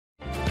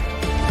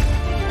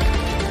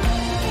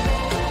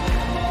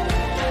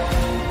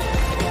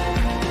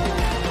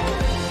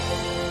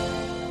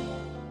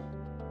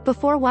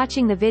Before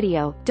watching the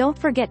video, don't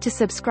forget to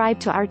subscribe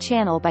to our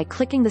channel by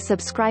clicking the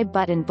subscribe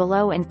button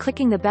below and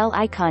clicking the bell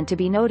icon to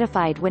be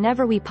notified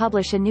whenever we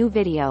publish a new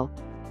video.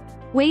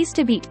 Ways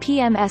to beat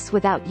PMS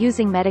without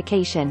using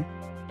medication.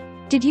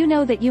 Did you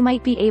know that you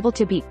might be able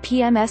to beat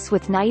PMS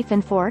with knife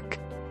and fork?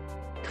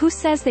 Who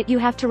says that you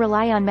have to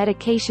rely on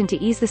medication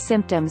to ease the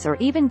symptoms or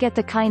even get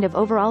the kind of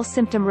overall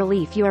symptom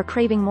relief you are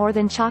craving more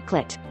than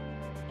chocolate?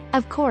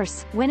 Of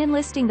course, when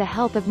enlisting the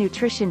help of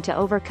nutrition to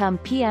overcome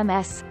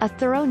PMS, a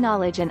thorough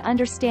knowledge and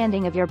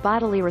understanding of your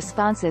bodily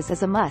responses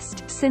is a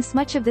must, since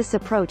much of this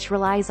approach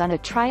relies on a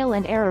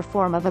trial-and-error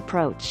form of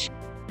approach.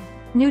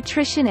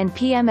 Nutrition and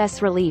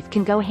PMS relief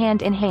can go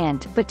hand in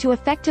hand, but to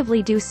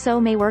effectively do so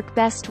may work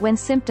best when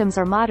symptoms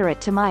are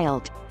moderate to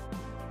mild.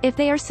 If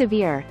they are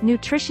severe,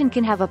 nutrition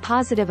can have a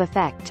positive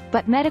effect,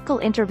 but medical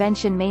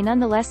intervention may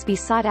nonetheless be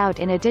sought out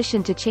in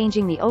addition to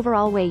changing the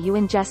overall way you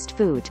ingest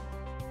food.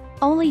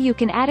 Only you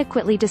can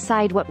adequately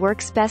decide what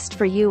works best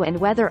for you and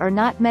whether or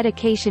not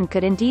medication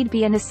could indeed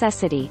be a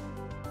necessity.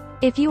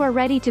 If you are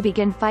ready to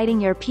begin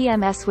fighting your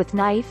PMS with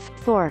knife,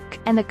 fork,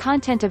 and the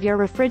content of your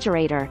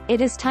refrigerator,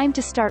 it is time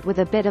to start with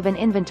a bit of an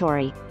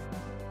inventory.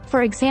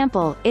 For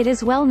example, it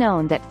is well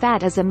known that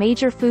fat is a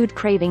major food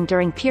craving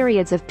during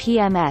periods of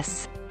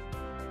PMS.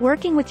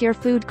 Working with your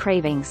food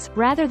cravings,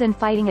 rather than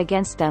fighting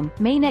against them,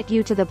 may net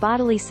you to the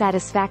bodily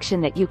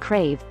satisfaction that you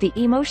crave, the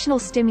emotional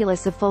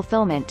stimulus of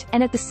fulfillment,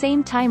 and at the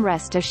same time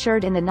rest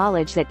assured in the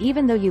knowledge that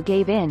even though you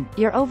gave in,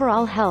 your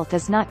overall health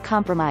is not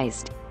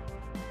compromised.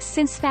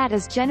 Since fat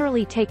is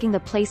generally taking the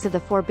place of the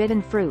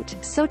forbidden fruit,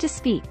 so to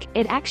speak,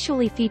 it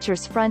actually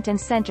features front and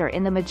center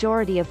in the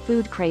majority of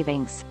food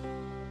cravings.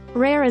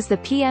 Rare is the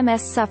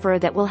PMS sufferer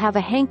that will have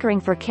a hankering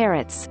for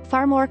carrots,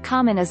 far more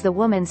common is the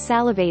woman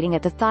salivating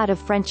at the thought of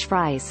French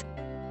fries.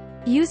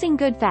 Using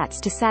good fats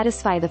to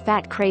satisfy the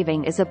fat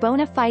craving is a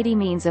bona fide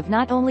means of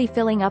not only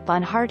filling up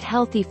on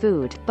heart-healthy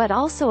food, but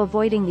also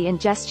avoiding the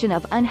ingestion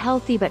of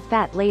unhealthy but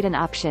fat-laden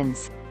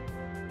options.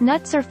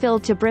 Nuts are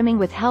filled to brimming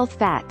with health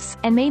fats,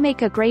 and may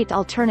make a great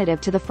alternative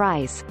to the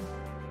fries.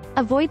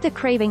 Avoid the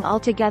craving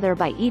altogether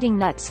by eating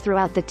nuts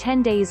throughout the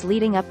 10 days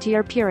leading up to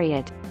your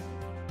period.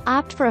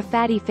 Opt for a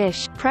fatty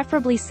fish,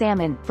 preferably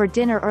salmon, for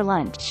dinner or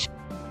lunch.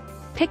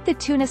 Pick the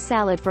tuna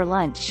salad for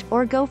lunch,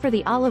 or go for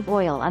the olive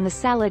oil on the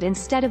salad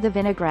instead of the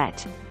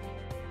vinaigrette.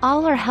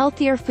 All are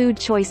healthier food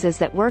choices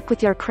that work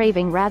with your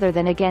craving rather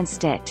than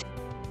against it.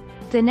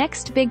 The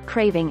next big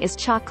craving is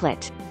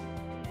chocolate.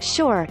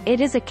 Sure,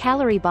 it is a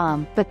calorie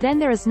bomb, but then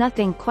there is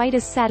nothing quite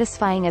as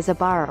satisfying as a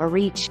bar or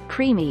rich,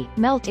 creamy,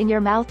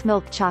 melt-in-your-mouth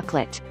milk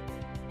chocolate.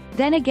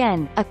 Then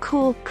again, a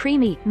cool,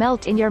 creamy,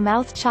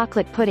 melt-in-your-mouth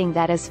chocolate pudding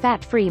that is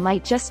fat-free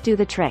might just do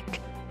the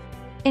trick.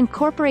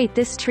 Incorporate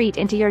this treat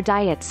into your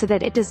diet so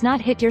that it does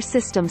not hit your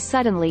system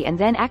suddenly and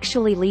then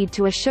actually lead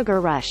to a sugar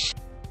rush.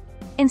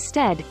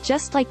 Instead,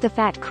 just like the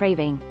fat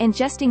craving,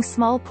 ingesting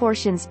small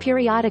portions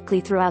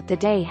periodically throughout the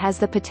day has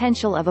the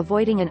potential of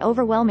avoiding an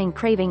overwhelming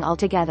craving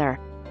altogether.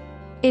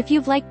 If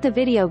you've liked the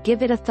video,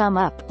 give it a thumb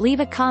up,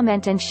 leave a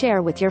comment and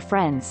share with your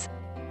friends.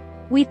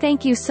 We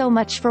thank you so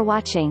much for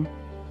watching.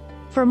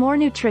 For more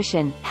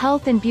nutrition,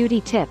 health and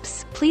beauty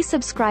tips, please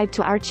subscribe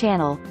to our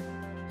channel.